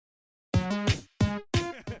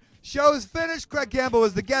Show's finished. Craig Campbell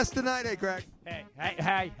was the guest tonight. Hey, Craig.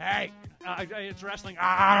 Hey. It's wrestling. You're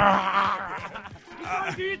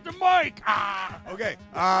going to eat the mic. Okay.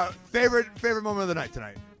 Favorite moment of the night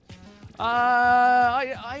tonight?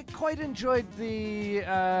 I quite enjoyed the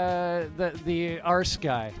arse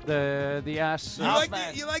guy, the ass. You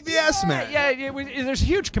like the ass man? Yeah. There's a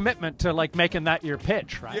huge commitment to like making that your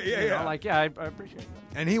pitch, right? Yeah. I appreciate it.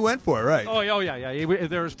 And he went for it, right? Oh yeah.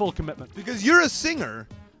 There was full commitment. Because you're a singer.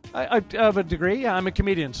 I have a degree. Yeah, I'm a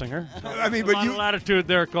comedian singer. I mean, a but lot of latitude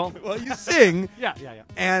there, Cole. Well, you sing. Yeah.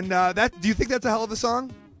 And do you think that's a hell of a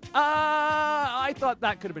song? I thought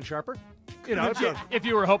that could have been sharper. You know, if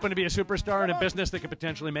you were hoping to be a superstar in a business that could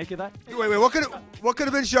potentially make you that. Wait. What could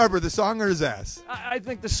have been sharper, the song or his ass? I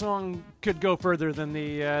think the song could go further than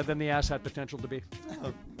the ass had potential to be.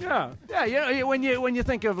 Oh. Yeah. You know, when you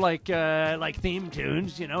think of like theme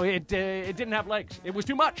tunes, you know, it didn't have legs. It was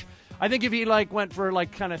too much. I think if he went for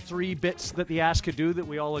kind of 3 bits that the ass could do that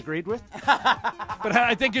we all agreed with. But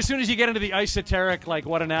I think as soon as you get into the esoteric,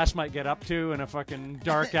 what an ass might get up to in a fucking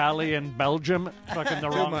dark alley in Belgium, fucking the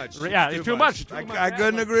wrong. Too much. Yeah, it's too much. I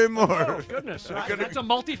couldn't agree more. Oh, goodness. That's a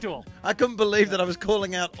multi-tool. I couldn't believe that I was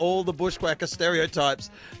calling out all the bushwhacker stereotypes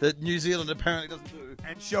that New Zealand apparently doesn't do.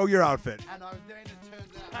 And show your outfit. And then it turned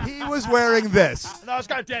out He was wearing this. No, it's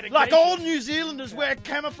got dedication. like all New Zealanders wear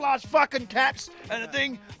camouflage fucking caps and a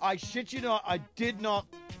thing. I shit you not, I did not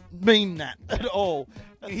mean that at all.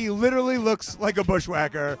 He literally looks like a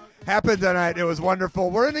bushwhacker. Happened tonight. It was wonderful.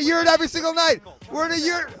 We're in a yurt every single night. We're in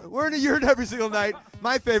a yurt every single night.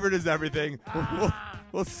 My favorite is everything.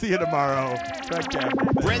 We'll see you tomorrow.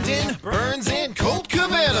 Brendon, Burns, and Colt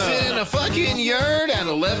Cabana sit in a fucking yurt at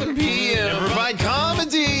 11 p.m. and provide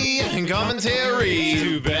comedy and commentary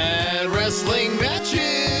to bad wrestling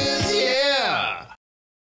matches.